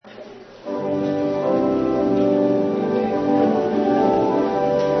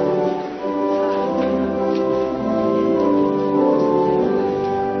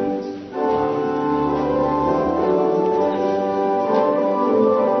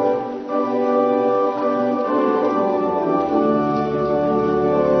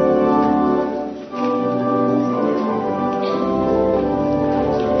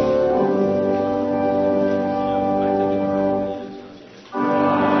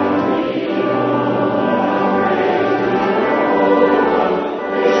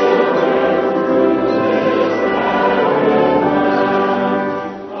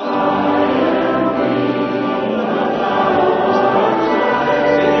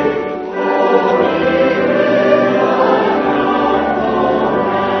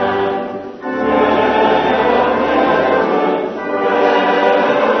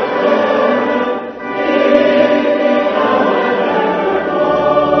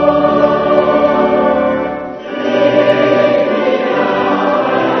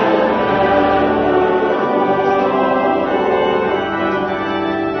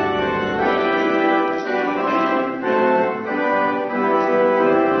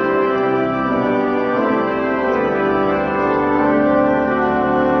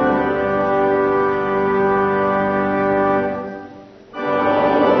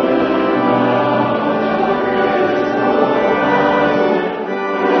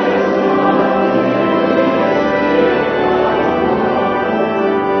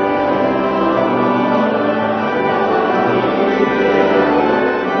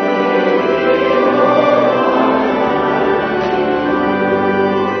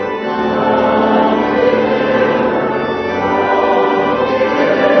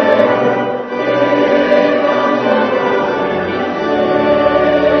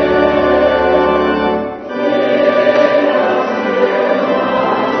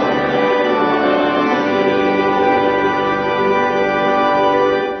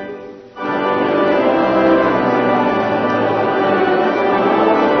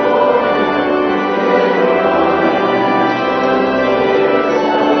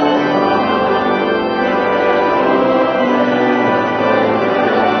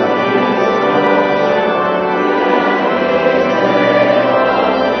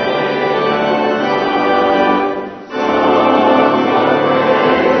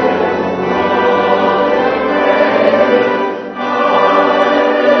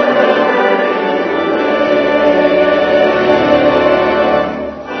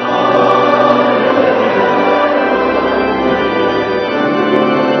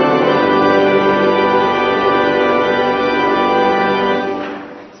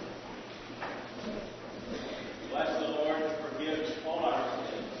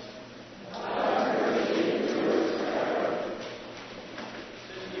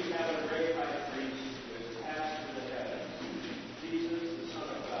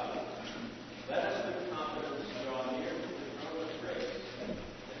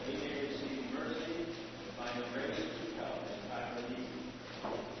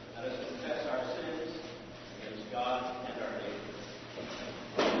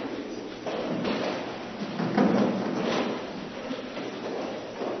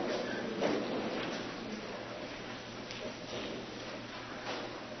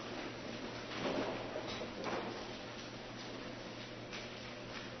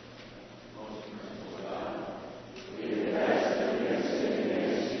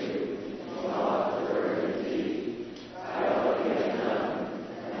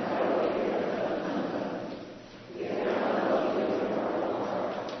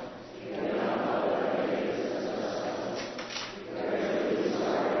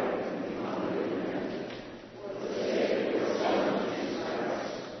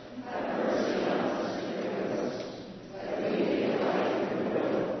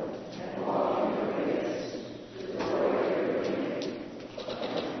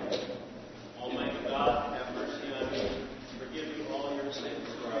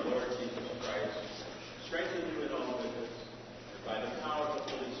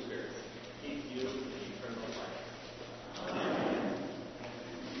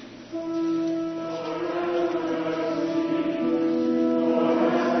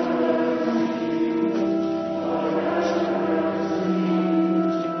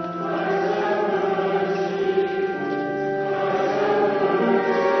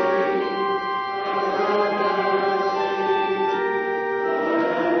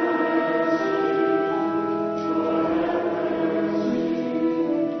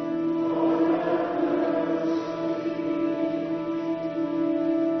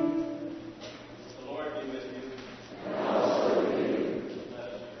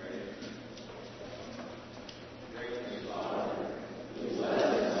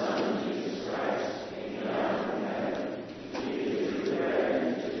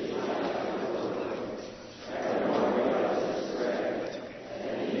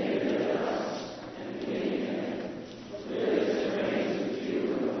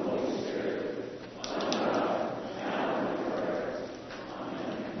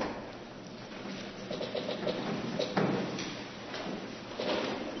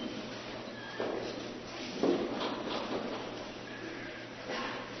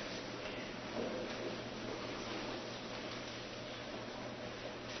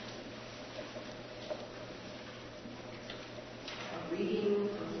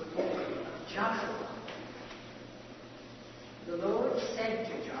Joshua. The Lord said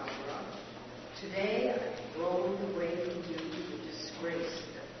to Joshua, "Today I rolled away from you the disgrace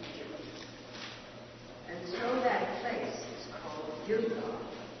of Egypt." And so that place is called Gilgal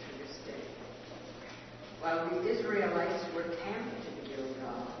to this day. While the Israelites were camped in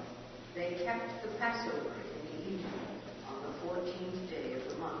Gilgal, they kept the Passover in the evening on the 14th day of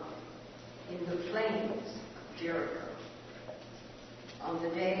the month, in the plains of Jericho. On the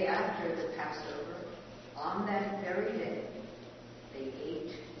day after the Passover, on that very day, they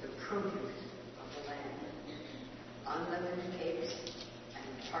ate the produce of the land, unleavened cakes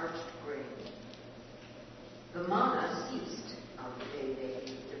and parched grain. The manna ceased on the day they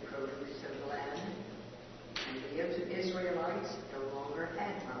ate the produce of the land, and the Israelites no longer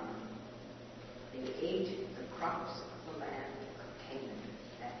had manna. They ate the crops of the land of Canaan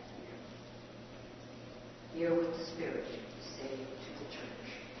that year. Hear what the Spirit is saying to the church.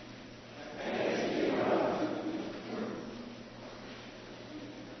 Thanks be to God.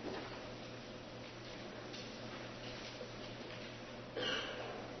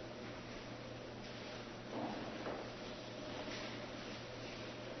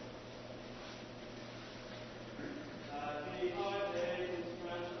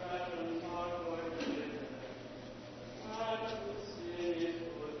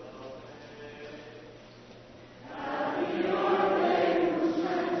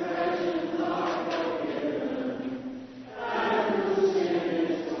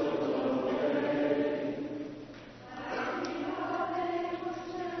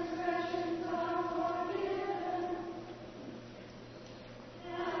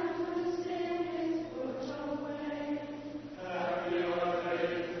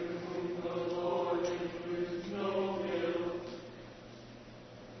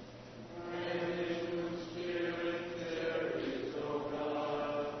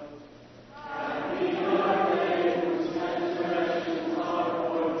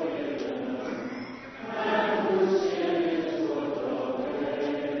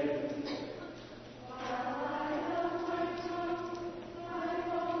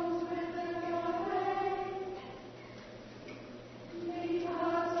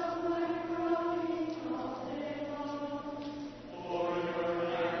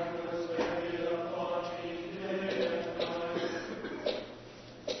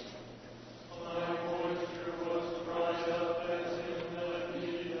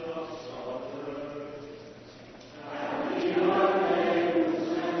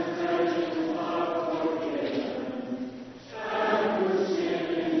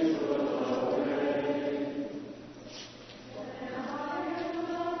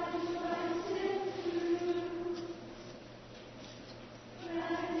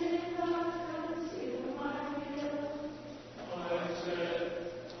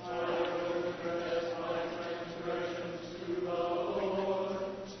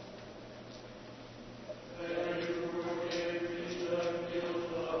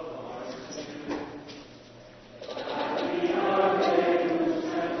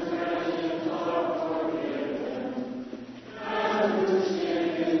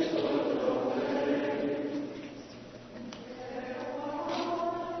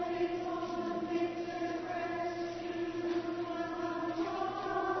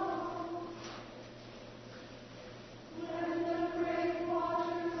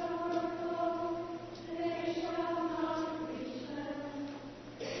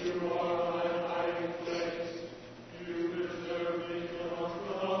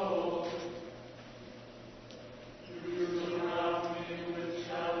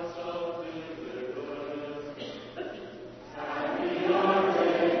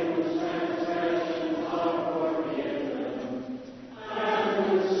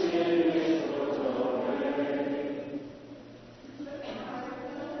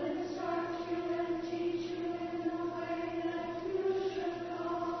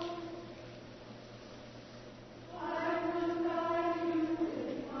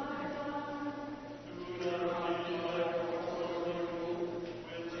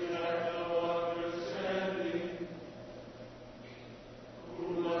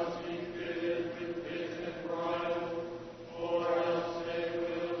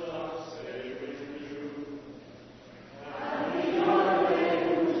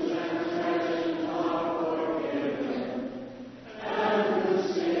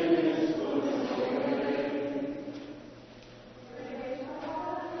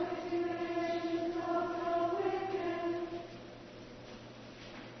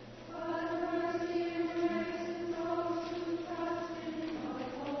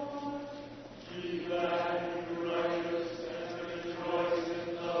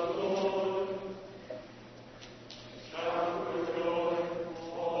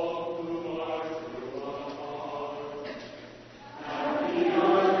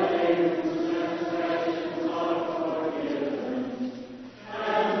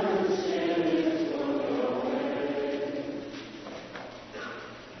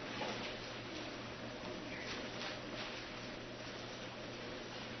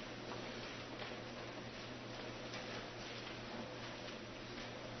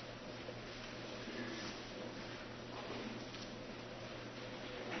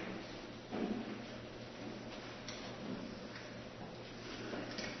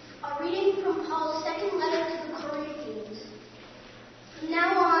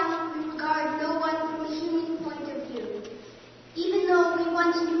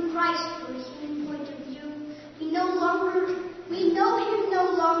 once knew Christ from a human point of view, we know him no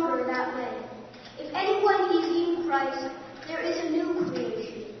longer that way. If anyone is in Christ, there is a new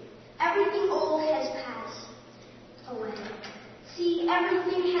creation. Everything old has passed away. See,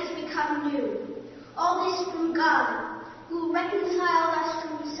 everything has become new. All this from God, who reconciled us to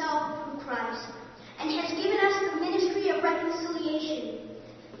himself through Christ, and has given us the ministry of reconciliation.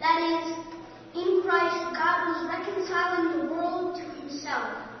 That is, in Christ, God was reconciling the world to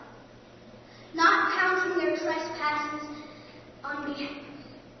himself, not counting their trespasses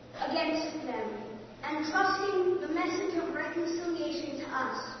against them, and trusting the message of reconciliation to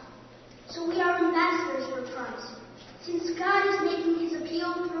us. So we are ambassadors for Christ. Since God is making his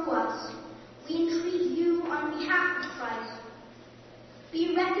appeal through us, we entreat you on behalf of Christ.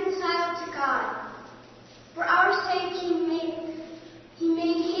 Be reconciled to God. For our sake he made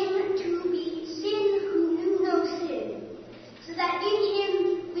him to be sin who knew no sin, so that in him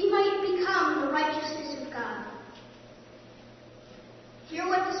we might become the righteousness of God. Hear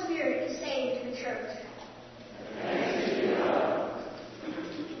what the Spirit is saying to the church. Thanks be to God.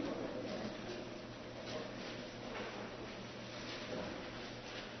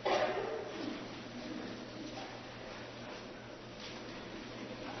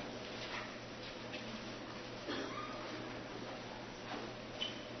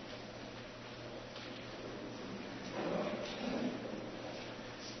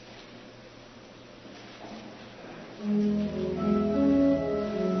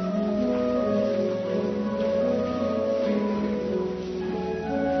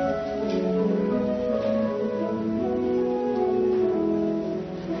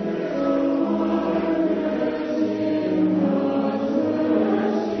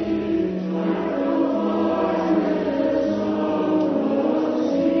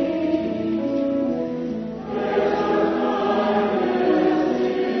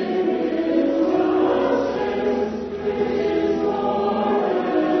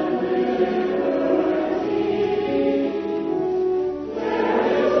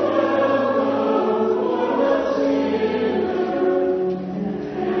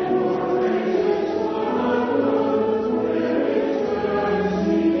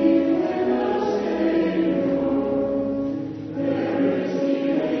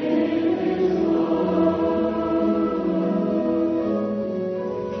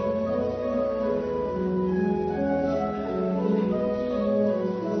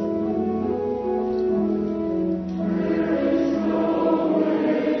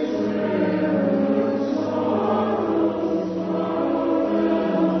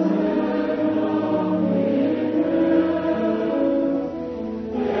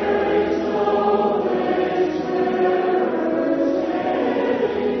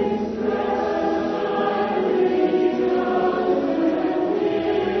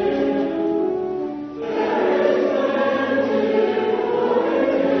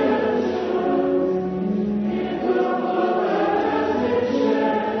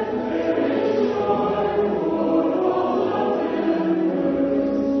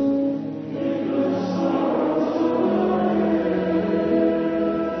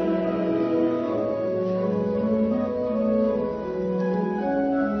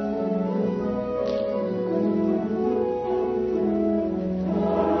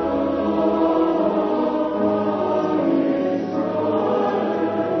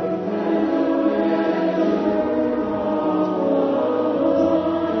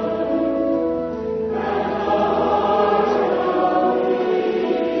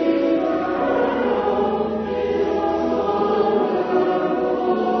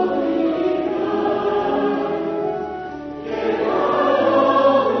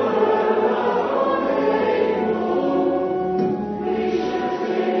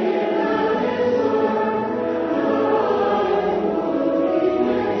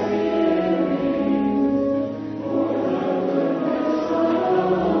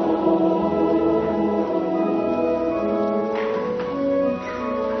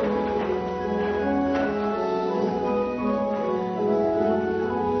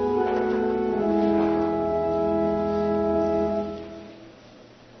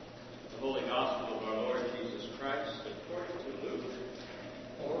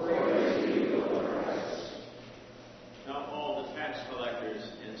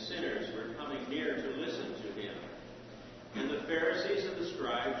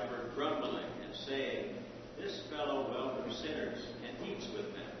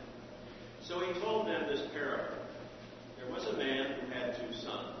 So he told them this parable. There was a man who had 2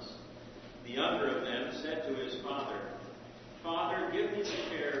 sons. The younger of them said to his father, "Father, give me the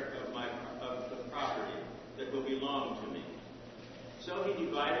share of the property that will belong to me." So he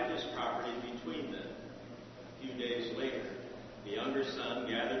divided his property between them. A few days later, the younger son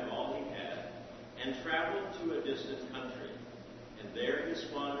gathered all he had and traveled to a distant country, and there he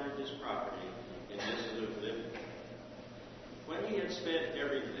squandered his property in dissolute living. When he had spent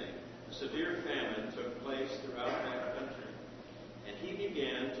everything, a severe famine took place throughout that country, and he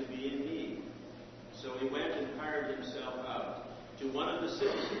began to be in need. So he went and hired himself out to one of the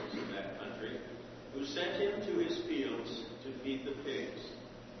citizens of that country, who sent him to his fields to feed the pigs.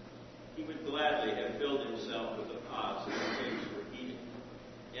 He would gladly have filled himself with the pods that the pigs were eating,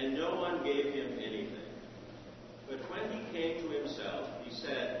 and no one gave him anything. But when he came to himself, he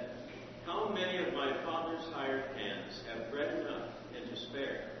said, "How many of my father's hired hands have bread enough and to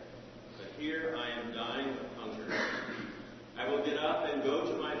spare? But here I am dying of hunger. I will get up and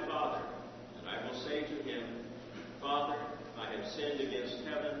go to my father, and I will say to him, 'Father, I have sinned against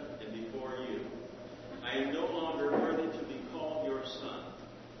heaven and before you. I am no longer worthy to be called your son.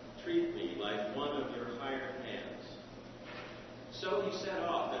 Treat me like one of your hired hands.' So he set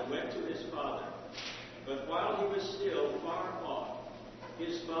off and went to his father. But while he was still far off,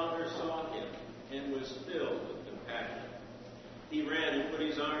 his father saw him and was filled with compassion. He ran and put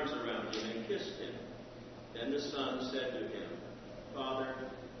his arms around him and kissed him. Then the son said to him, 'Father,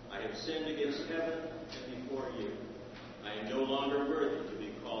 I have sinned against heaven and before you. I am no longer worthy to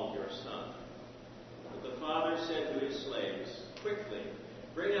be called your son.' But the father said to his slaves, 'Quickly,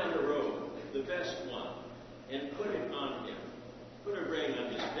 bring out a robe, the best one, and put it on him. Put a ring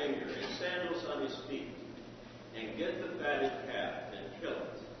on his finger and sandals on his feet. And get the fatted calf and kill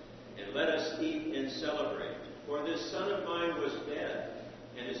it. And let us eat and celebrate. For this son of mine was dead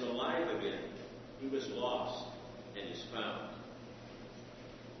and is alive again. He was lost and is found.'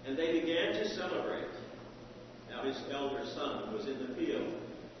 And they began to celebrate. Now his elder son was in the field.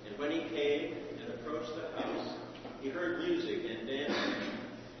 And when he came and approached the house, he heard music and dancing.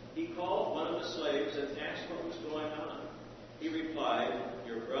 He called one of the slaves and asked what was going on. He replied,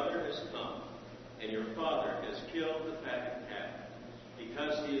 'Your brother has come, and your father has killed the fatted calf,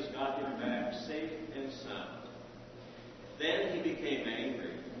 because he has got him back safe and sound.' Then he became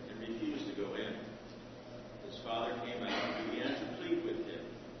angry and refused to go in. His father came out and began to plead with him.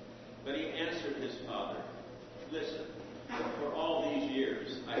 But he answered his father, 'Listen, for all these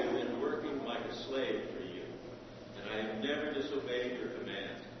years I have been working like a slave for you, and I have never disobeyed your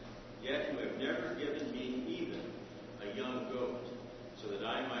command. Yet you have never given me even a young goat, so that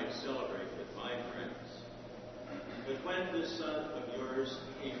I might celebrate with my friends. But when this son of yours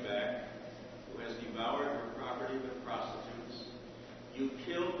came back, who has devoured your property with prostitutes, you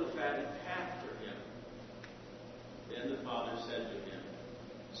killed the fatted calf for him.' Then the father said to him,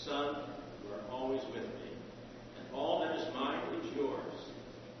 'Son, you are always with me, and all that is mine is yours.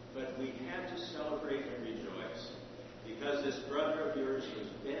 But we had to celebrate and rejoice, because this brother of yours was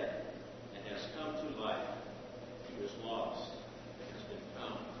dead and has come to life. He was lost and has been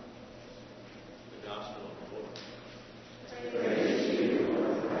found.'" The Gospel of the Lord. Praise to you,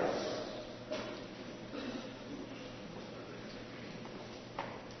 Lord Christ.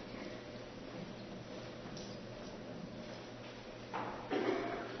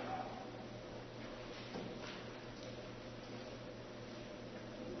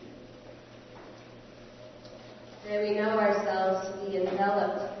 May we know ourselves to be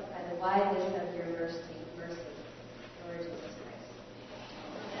enveloped by the wideness of your mercy, Lord Jesus Christ.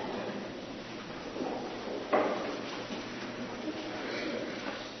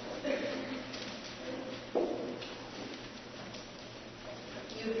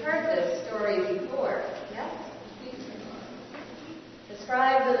 You've heard this story before, yes? The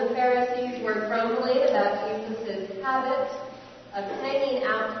scribes and the Pharisees were grumbling about Jesus' habit of hanging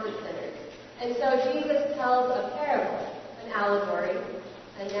out with sinners. And so Jesus tells a parable, an allegory,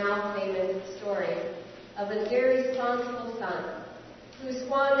 a now famous story of an irresponsible son who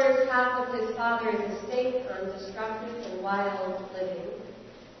squanders half of his father's estate on destructive and wild living.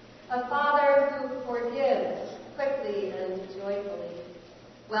 A father who forgives quickly and joyfully,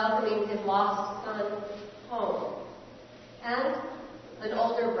 welcoming his lost son home. And an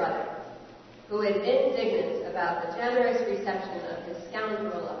older brother who is indignant about the generous reception of his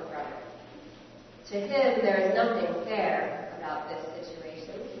scoundrel of a brother. To him, there is nothing fair about this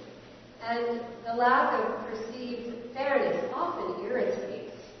situation, and the lack of perceived fairness often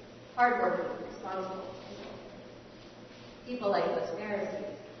irritates hardworking, responsible people. People like those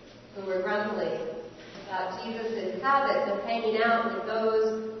Pharisees, who were grumbling about Jesus' habits of hanging out with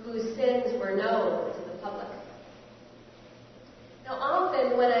those whose sins were known to the public. Now,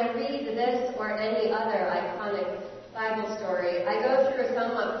 often when I read this or any other iconic Bible story, I go through a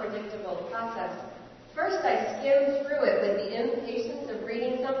somewhat predictable process. First, I skim through it with the impatience of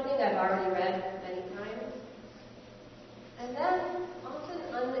reading something I've already read many times. And then, often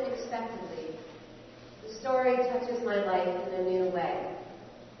unexpectedly, the story touches my life in a new way.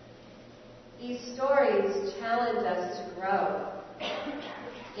 These stories challenge us to grow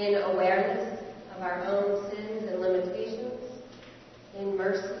in awareness of our own sins and limitations, in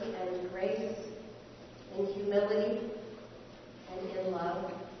mercy and grace, in humility, and in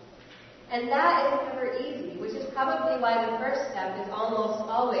love. And that is never easy, which is probably why the first step is almost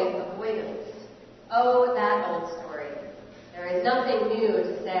always avoidance. Oh, that old story. There is nothing new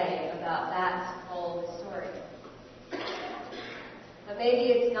to say about that old story. But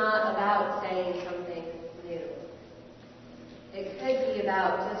maybe it's not about saying something new. It could be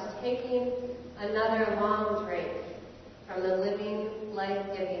about just taking another long drink from the living,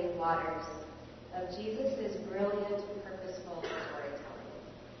 life-giving waters of Jesus' brilliant, purposeful storytelling.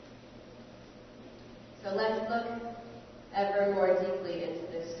 So let's look ever more deeply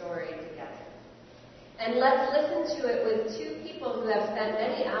into this story together. And let's listen to it with two people who have spent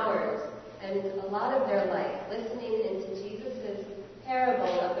many hours and a lot of their life listening into Jesus'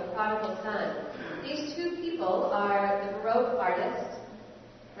 parable of the prodigal son. These two people are the Baroque artist,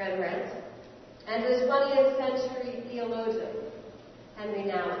 Rembrandt, and the 20th century theologian, Henry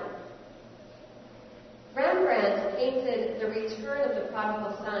Nouwen. Rembrandt painted The Return of the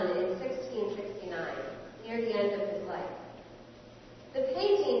Prodigal Son in 1669, near the end of his life. The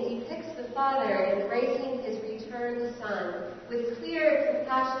painting depicts the father embracing his returned son with clear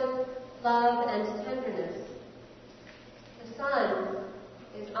compassion, love, and tenderness. The son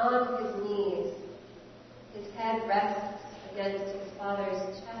is on his knees. His head rests against his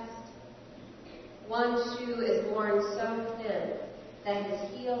father's chest. One shoe is worn so thin that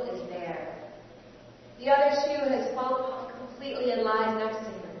his heel is bare. The other shoe has fallen off completely and lies next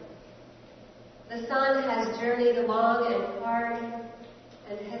to him. The son has journeyed long and hard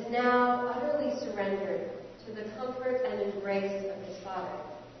and has now utterly surrendered to the comfort and embrace of his father.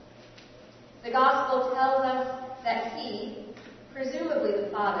 The gospel tells us that he, presumably the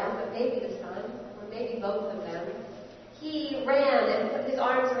father, but maybe the son, or maybe both of them, he ran and put his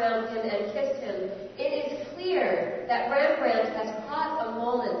arms around him and kissed him. It is clear that Rembrandt has caught a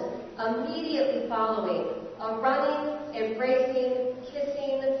moment immediately following a running, embracing,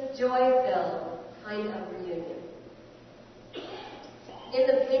 kissing, joy-filled kind of reunion. In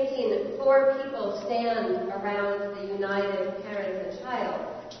the painting, 4 people stand around the united parent and child.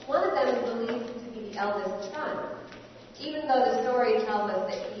 One of them is believed to be the eldest son, even though the story tells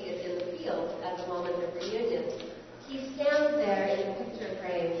us that he is in the field at the moment of reunion. He stands there in the picture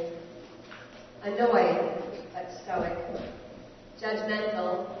frame, annoyed but stoic,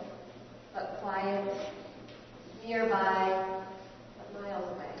 judgmental but quiet, nearby but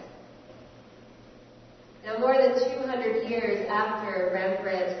miles away. Now, more than 200 years after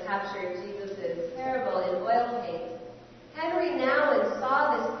Rembrandt captured Jesus' parable in oil paint, Henry Nouwen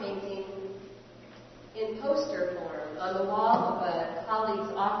saw this painting in poster form on the wall of a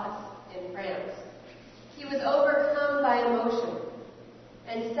colleague's office in France. He was overcome by emotion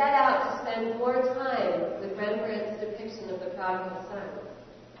and set out to spend more time with Rembrandt's depiction of the prodigal son,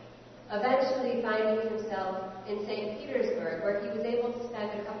 eventually finding himself in St. Petersburg, where he was able to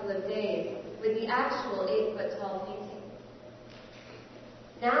spend a couple of days with the actual 8-foot-tall painting.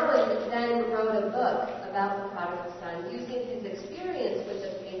 Nouwen then wrote a book about the prodigal son, using his experience with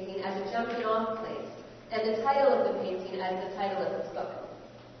the painting as a jumping-off place, and the title of the painting as the title of his book.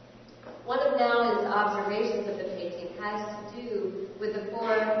 One of Nouwen's observations of the painting has to do with the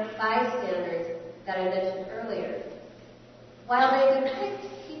 4 bystanders that I mentioned earlier. While they depict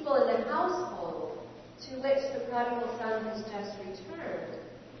people in the household to which the prodigal son has just returned,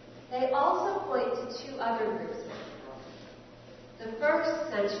 they also point to 2 other groups of people. The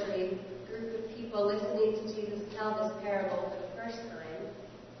first century group of people listening to Jesus tell this parable for the first time,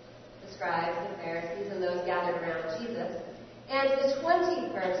 the scribes, the Pharisees, and those gathered around Jesus, and the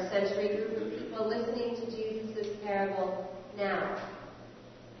 21st century group of people listening to Jesus' parable now,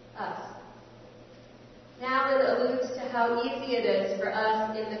 us. Nouwen alludes to how easy it is for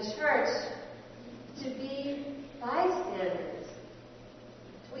us in the church to be bystanders.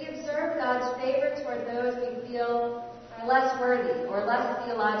 We observe God's favor toward those we feel are less worthy, or less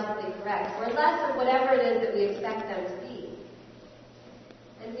theologically correct, or less of whatever it is that we expect them to be.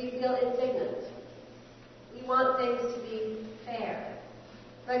 And we feel indignant. We want things to be fair.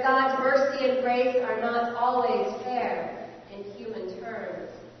 But God's mercy and grace are not always fair in human terms.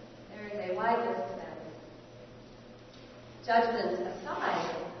 There is a wideness to them. Judgment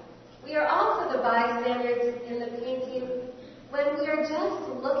aside, we are also the bystanders in the painting when we are just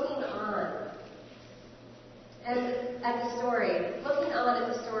looking on, and at the story, looking on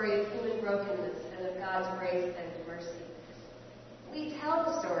at the story of human brokenness and of God's grace and mercy. We tell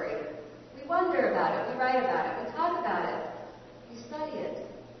the story. We wonder about it. We write about it. We talk about it. We study it.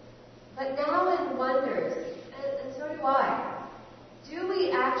 But now one wonders, and so do I, do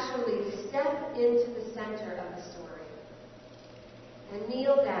we actually step into the center of the story and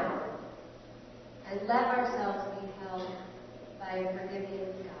kneel down and let ourselves be held by a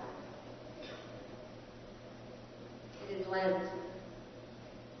forgiving God? It is Lent.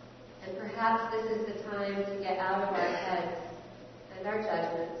 And perhaps this is the time to get out of our heads and our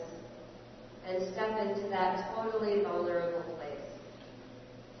judgments and step into that totally vulnerable place.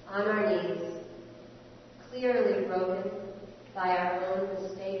 On our knees, clearly broken by our own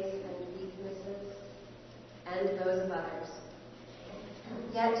mistakes and weaknesses and those of others.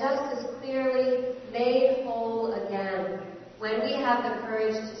 Yet just as clearly made whole again when we have the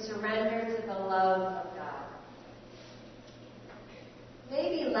courage to surrender to the love of God.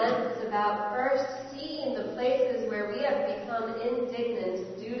 Maybe Lent is about first seeing the places where we have become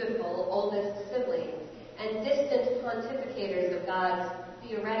indignant, dutiful oldest siblings and distant pontificators of God's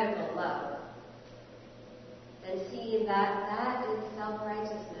theoretical love. And seeing that that is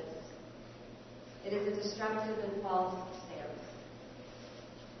self-righteousness. It is a destructive and false stance.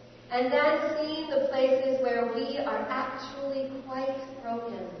 And then seeing the places where we are actually quite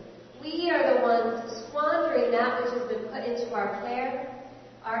broken. We are the ones squandering that which has been put into our care.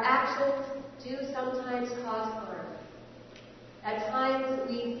 Our actions do sometimes cause harm. At times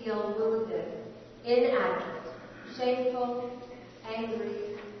we feel wounded, inadequate, shameful,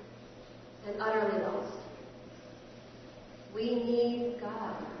 angry, and utterly lost. We need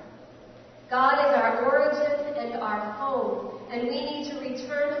God. God is our origin and our home, and we need to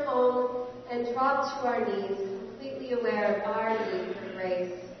return home and drop to our knees, completely aware of our need for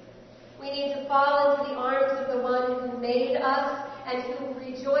grace. We need to fall into the arms of the one who made us and who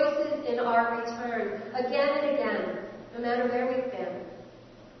rejoices in our return again and again, no matter where we've been,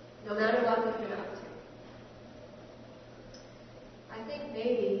 no matter what we've been up to. I think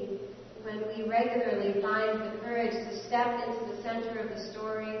maybe when we regularly find the courage to step into the center of the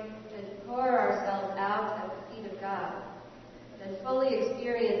story and pour ourselves out at the feet of God, and fully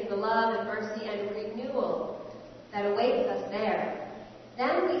experience the love and mercy and renewal that awaits us there,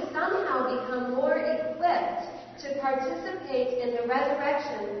 then we somehow become more equipped to participate in the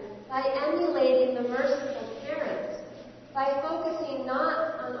resurrection by emulating the merciful parents, by focusing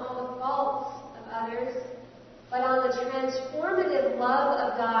not on all the faults of others, but on the transformative love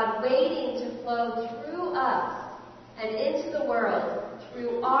of God waiting to flow through us and into the world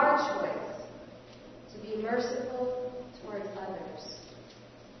through our choice to be merciful towards others.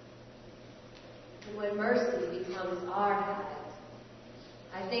 And when mercy becomes our habit,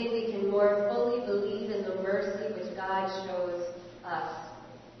 I think we can more fully believe in the mercy which God shows us.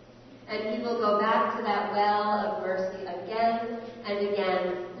 And we will go back to that well of mercy again and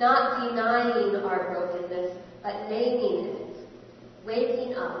again, not denying our brokenness, but naming it,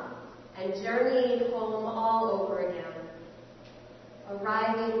 waking up, and journeying home all over again,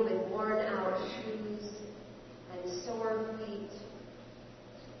 arriving with worn-out shoes and sore feet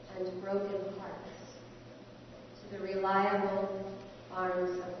and broken hearts to the reliable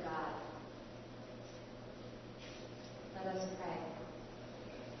arms of God. Let us pray.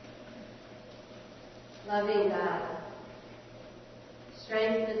 Loving God,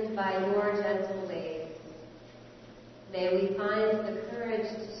 strengthened by your gentle ways, may we find the courage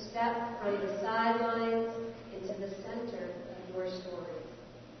to step from the sidelines into the center of your story.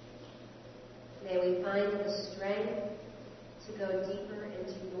 May we find the strength to go deeper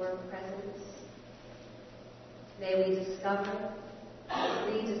into your presence. May we discover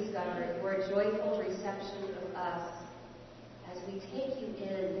and rediscover your joyful reception of us as we take you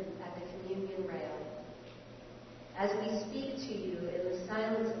in at the communion rail, as we speak to you in the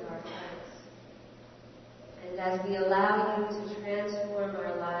silence of our hearts, and as we allow you to transform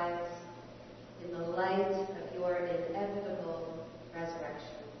our lives in the light of your inevitable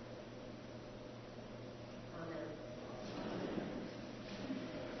resurrection.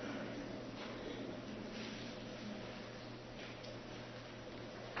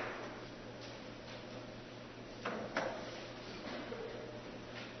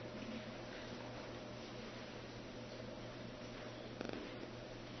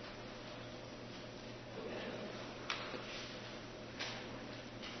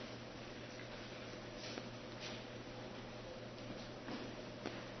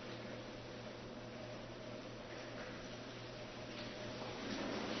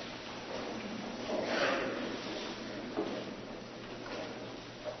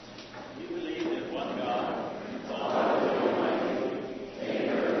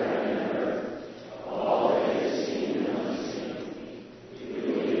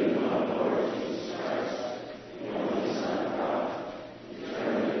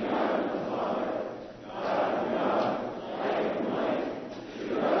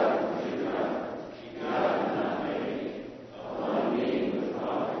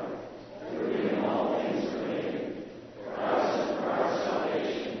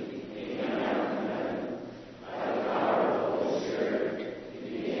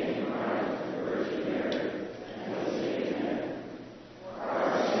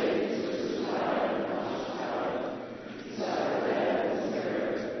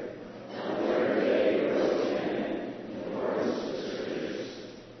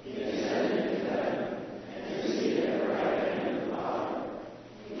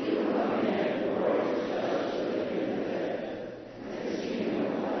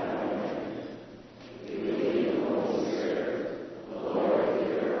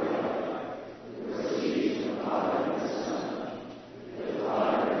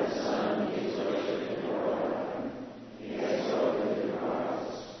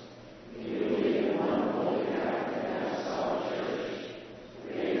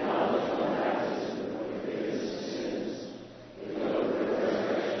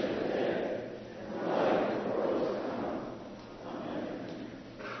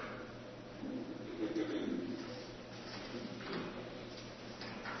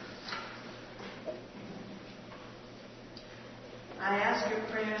 ask your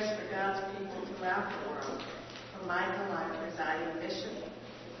prayers for God's people throughout the world, for Michael, our presiding bishop,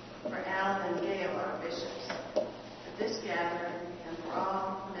 for Alan and Gail, our bishops, for this gathering, and for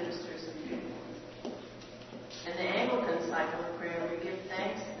all ministers of youth. In the Anglican cycle of prayer, we give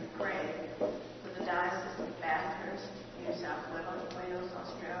thanks and pray for the Diocese of Bathurst, New South Wales,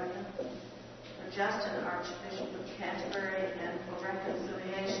 Australia, for Justin, Archbishop of Canterbury, and for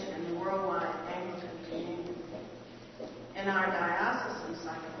reconciliation in the worldwide Anglican communion. In our diocesan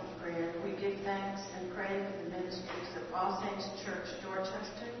cycle of prayer, we give thanks and pray for the ministries of All Saints Church,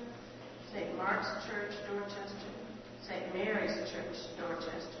 Dorchester, St. Mark's Church, Dorchester, St. Mary's Church,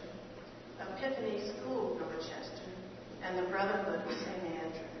 Dorchester, Epiphany School, Dorchester, and the Brotherhood of St.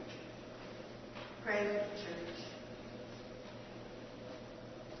 Andrew. Pray for the church.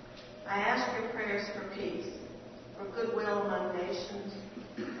 I ask your prayers for peace, for goodwill among nations,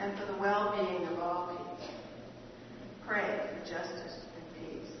 and for the well-being of all people. Pray for justice and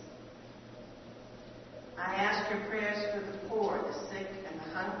peace. I ask your prayers for the poor, the sick, and the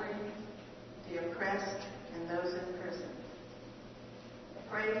hungry, the oppressed, and those in prison.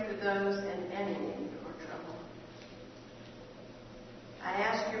 Pray for those in any need or trouble. I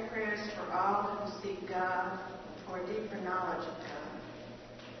ask your prayers for all who seek God, for a deeper knowledge of God.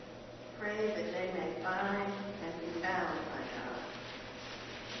 Pray that they may find and be found by God.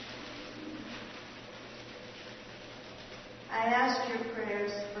 I ask your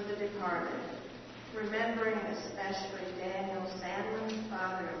prayers for the departed, remembering especially Daniel Sandlin,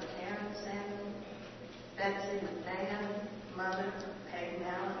 father of Karen Sandlin, Betsy McMahon, mother of Peg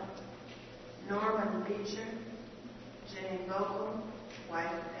Mallet, Norman Beecher, Jenny Vogel, wife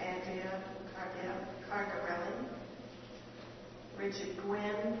of Andrea Cardarelli, Richard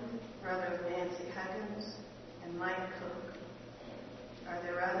Gwynn, brother of Nancy Huggins, and Mike Cook. Are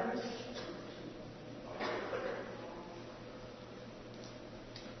there others?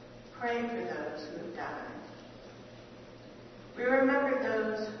 Pray for those who have died. We remember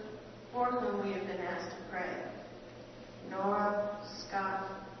those for whom we have been asked to pray. Nora, Scott,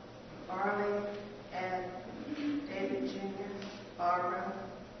 Barley, Ed, David Jr., Barbara,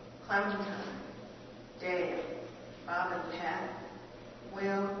 Clementine, Dale, Bob and Pat,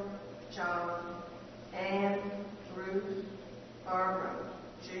 Will, John, Anne, Ruth, Barbara,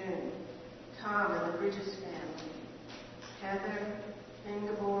 June, Tom and the Bridges family, Heather,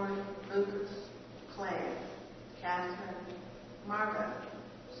 Ingeborg, Lucas, Claire, Catherine, Margot,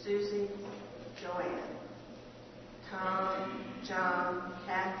 Susie, Joanne, Tom, John,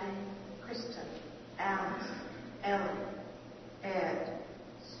 Kathy, Kristen, Alice, Ellie, Ed,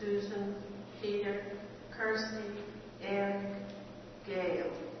 Susan, Peter, Kirsty, Eric,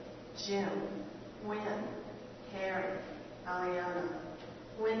 Gail, Jim, Wynn, Harry, Aliana,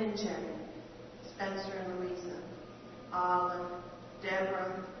 Wynn and Jenny, Spencer and Louisa, Olive,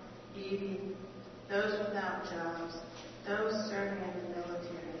 Deborah, Edie, those without jobs, those serving in the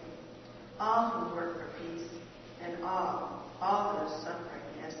military, all who work for peace, and all those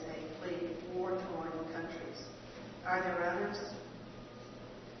suffering as they flee war-torn countries. Are there others?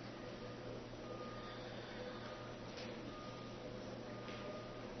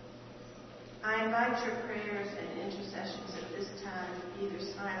 I invite your prayers and intercessions at this time, either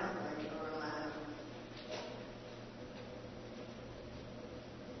silently or aloud.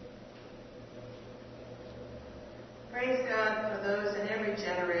 Praise God for those in every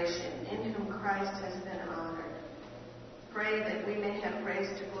generation in whom Christ has been honored. Pray that we may have grace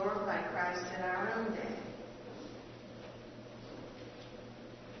to glorify Christ in our own day.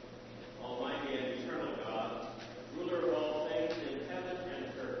 Almighty and eternal God, ruler of all things in heaven and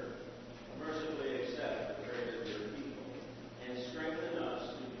earth, mercifully accept the prayers of your people and strengthen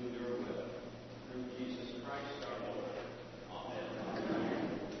us to do your will. Through Jesus Christ our Lord. Amen.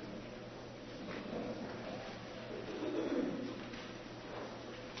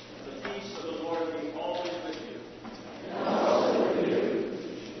 The peace of the Lord be always with you.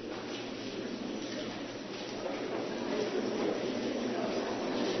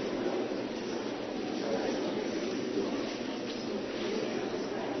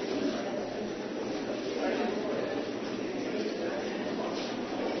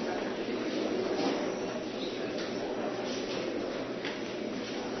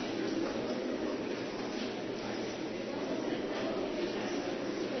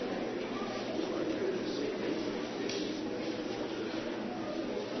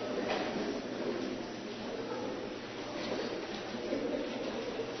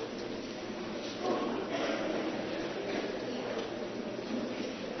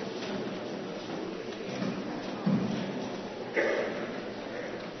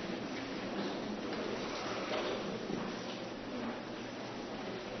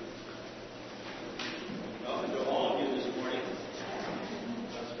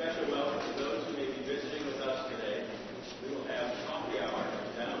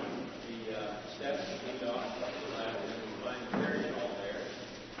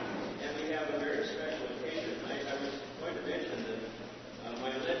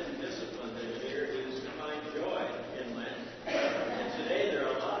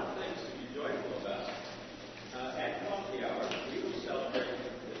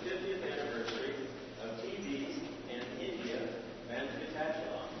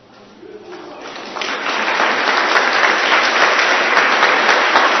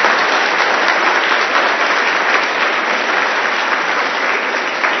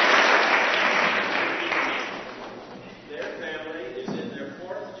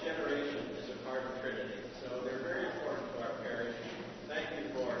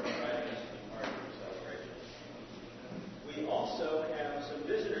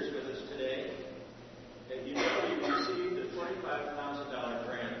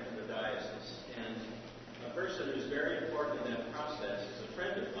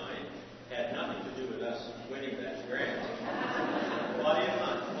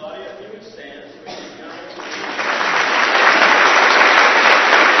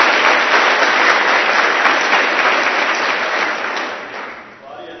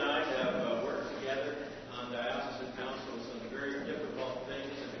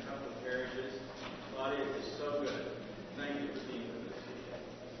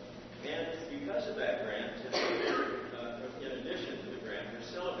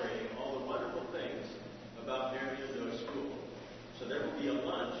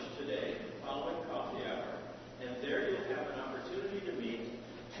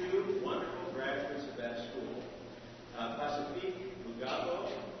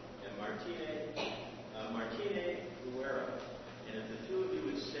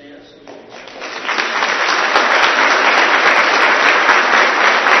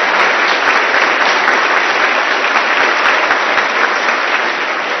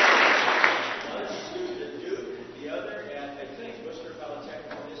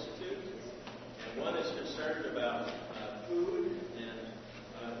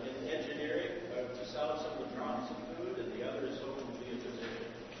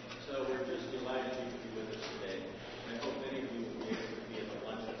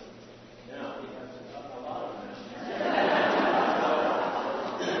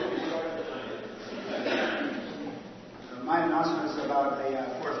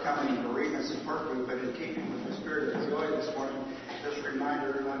 support group, but in keeping with the spirit of joy this morning, just remind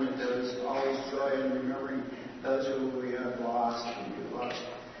everyone that there is always joy in remembering those who we have lost and we've lost.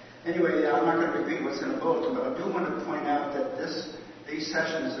 Anyway, I'm not going to repeat what's in the bulletin, but I do want to point out that these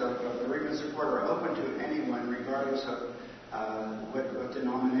sessions of bereavement support are open to anyone, regardless of what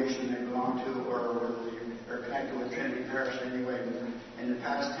denomination they belong to or whether they're connected with Trinity Parish anyway. In the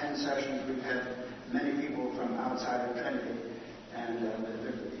past 10 sessions, we've had many people from outside of Trinity, and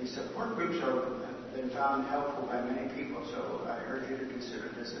the support groups have been found helpful by many people, so I urge you to consider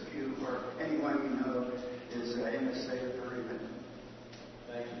this if you or anyone you know is in a state of bereavement.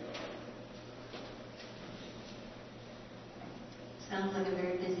 Thank you. Sounds like a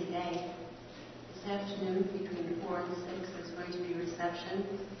very busy day. This afternoon, between 4 and 6, there's going to be a reception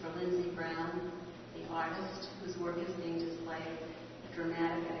for Lindsey Brown, the artist whose work is being displayed.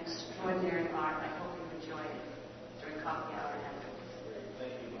 Dramatic and extraordinary art. I hope you enjoy it during coffee hour afterwards.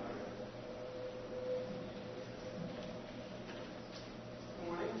 Thank you, Margaret. Good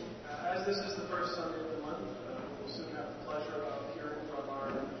morning. As this is the first Sunday of the month, we'll soon have the pleasure of hearing from our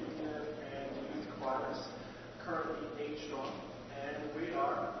junior and youth choirs, currently 8 strong. And we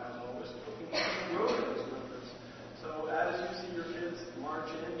are, as always, looking to grow those numbers. So as you see your kids march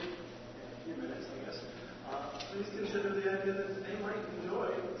in a few minutes, I guess, please consider the idea that they might enjoy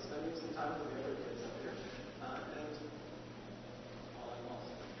spending some time with the other kids up here. And all I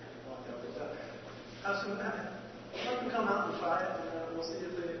lost, have them come out and try it, and we'll see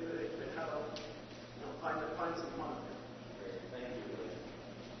if they have find some fun. Thank you.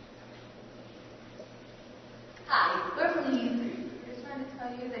 Hi, we're from the youth group. We just wanted to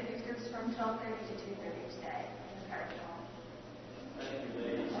tell you that youth group's from 12:30 to 2:30 today in the parish hall. Thank you,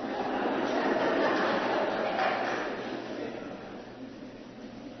 ladies.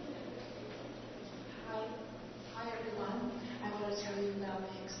 Hi everyone. I want to tell you about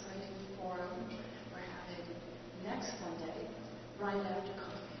the exciting forum we're having next Sunday, right after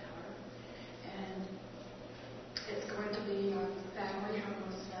coffee hour. And it's going to be on family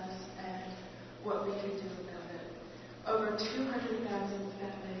homelessness and what we can do about it. Over 200,000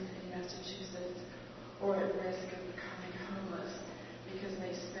 families in Massachusetts are at risk of becoming homeless because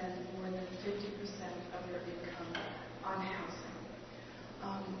they spend more than 50% of their income on housing.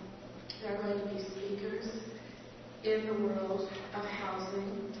 There are going to be speakers in the world of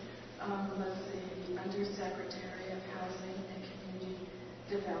housing. Let's see, the Undersecretary of Housing and Community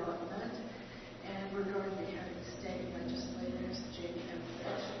Development. And we're going to be having state legislators, Jamie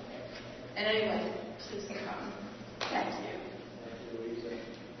Fitch. And anyway, please come. Thank you. Thank you, Lisa.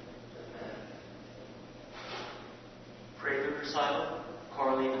 Prelude recital,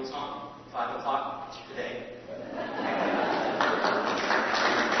 choral even song, 5 o'clock today.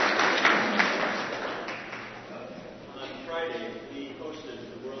 On Friday, we hosted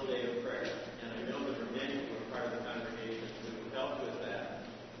the World Day of Prayer, and I know that there are many who are part of the congregation who helped with that.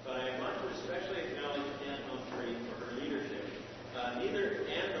 But I want to especially acknowledge Ann Humphrey for her leadership. Neither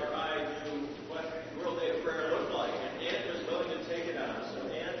Ann nor I knew what World Day of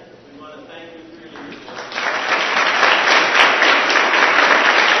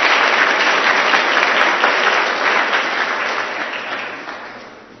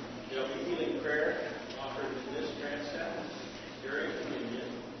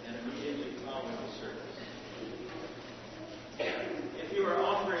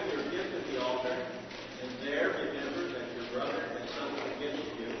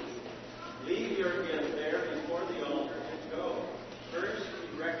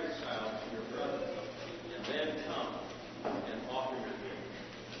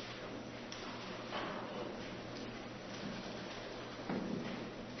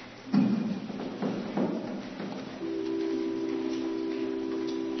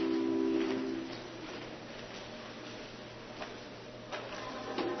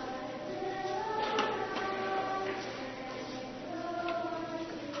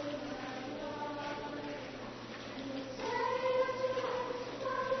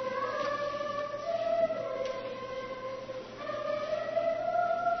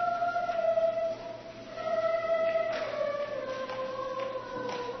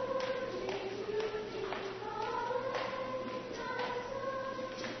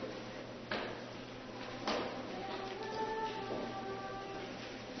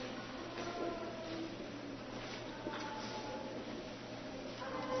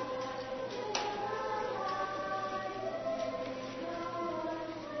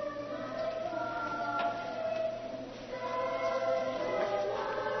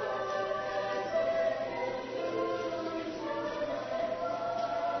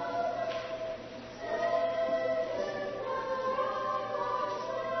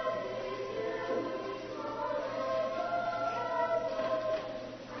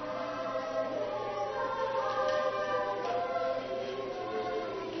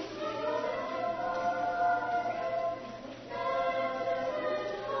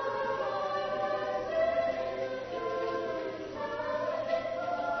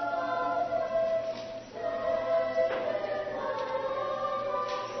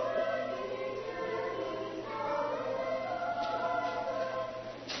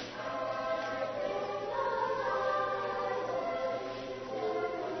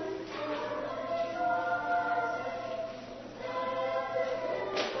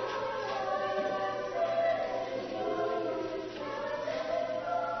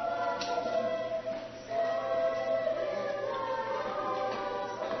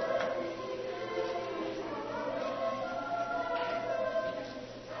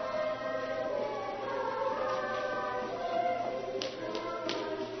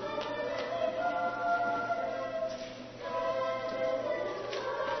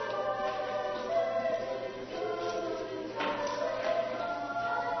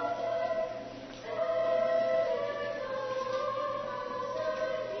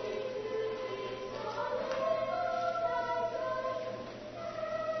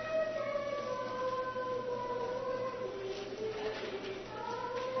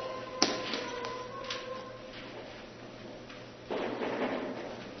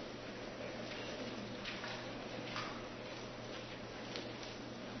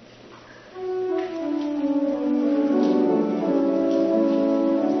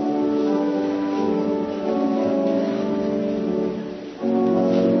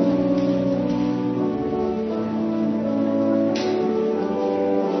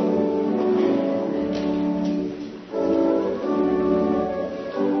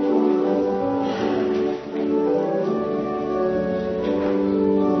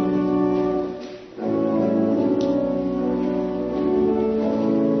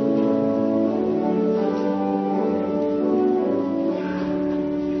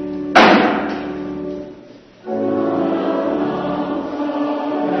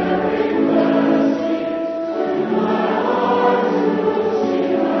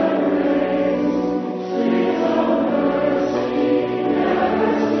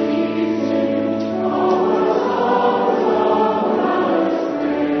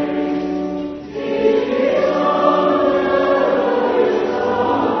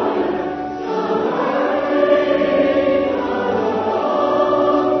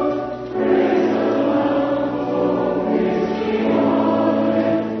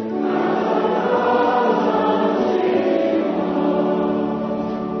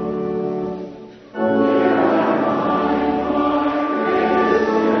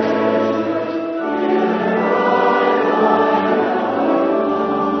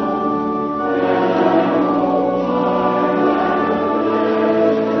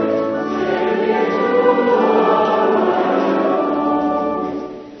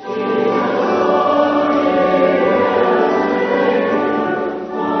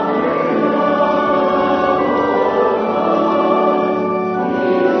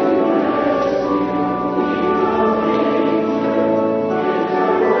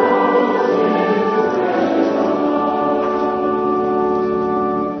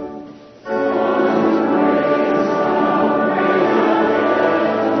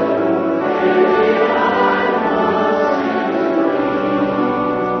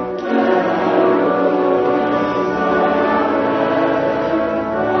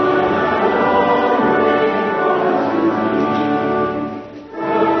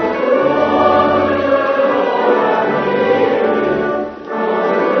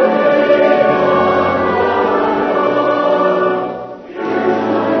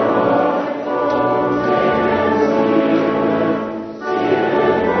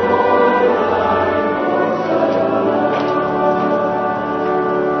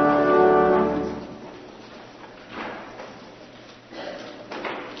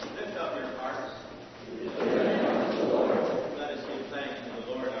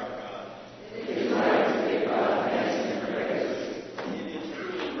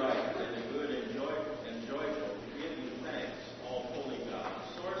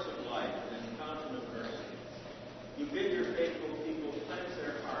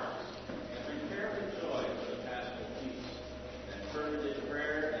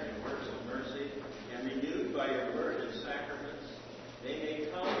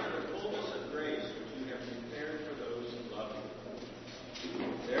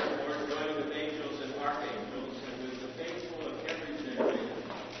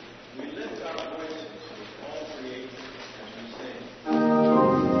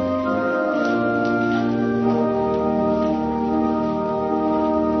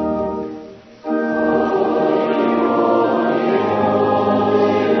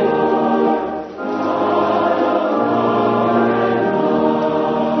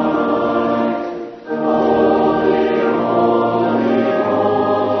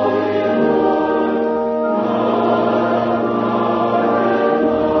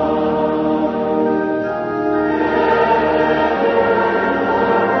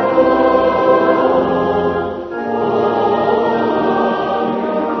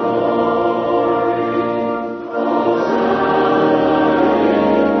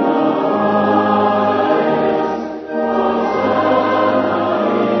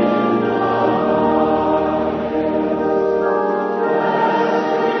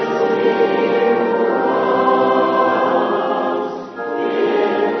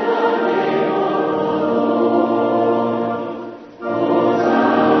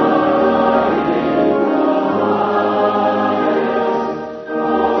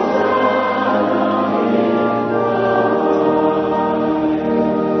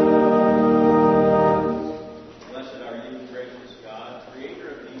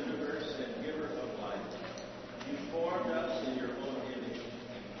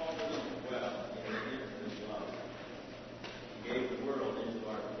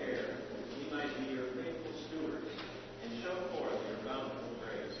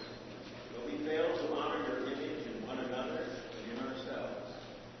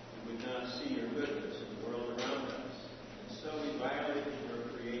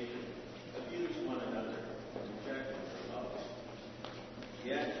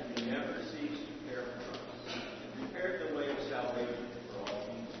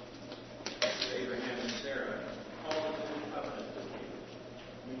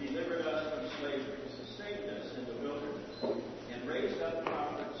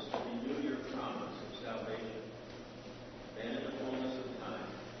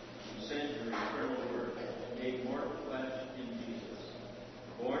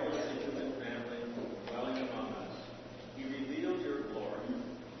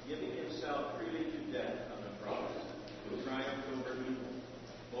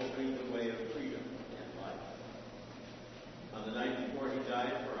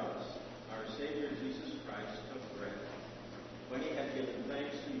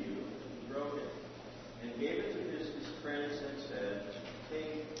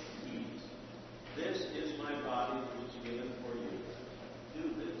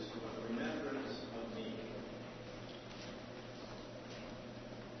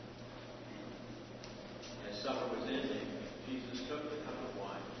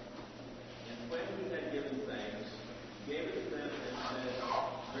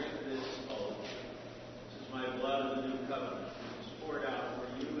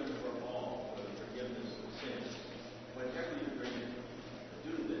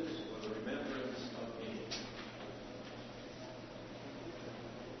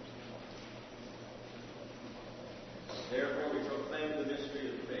Therefore, we proclaim the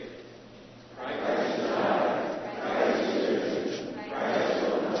mystery of faith. Christ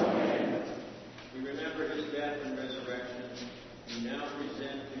we remember his death and resurrection. We now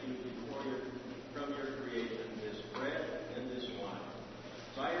present to you from your creation this bread and this wine.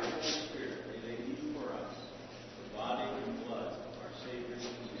 By your Holy Spirit, may they be for us the body and blood of our Savior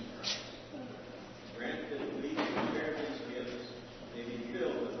Jesus Christ. Grant that we who share these gifts may be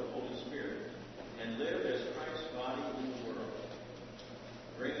filled with the Holy Spirit and live as Christ's body in the world.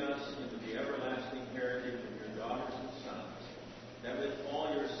 Bring us into the everlasting heritage of your daughters and sons, that with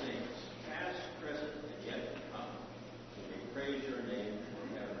all your saints, past, present, and yet to come, we may praise your name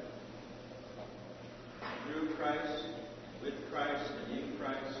forever. Through Christ, with Christ, and in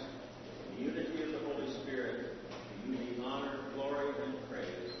Christ, in the unity of the Holy Spirit, to you be honor, glory, and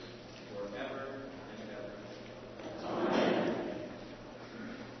praise forever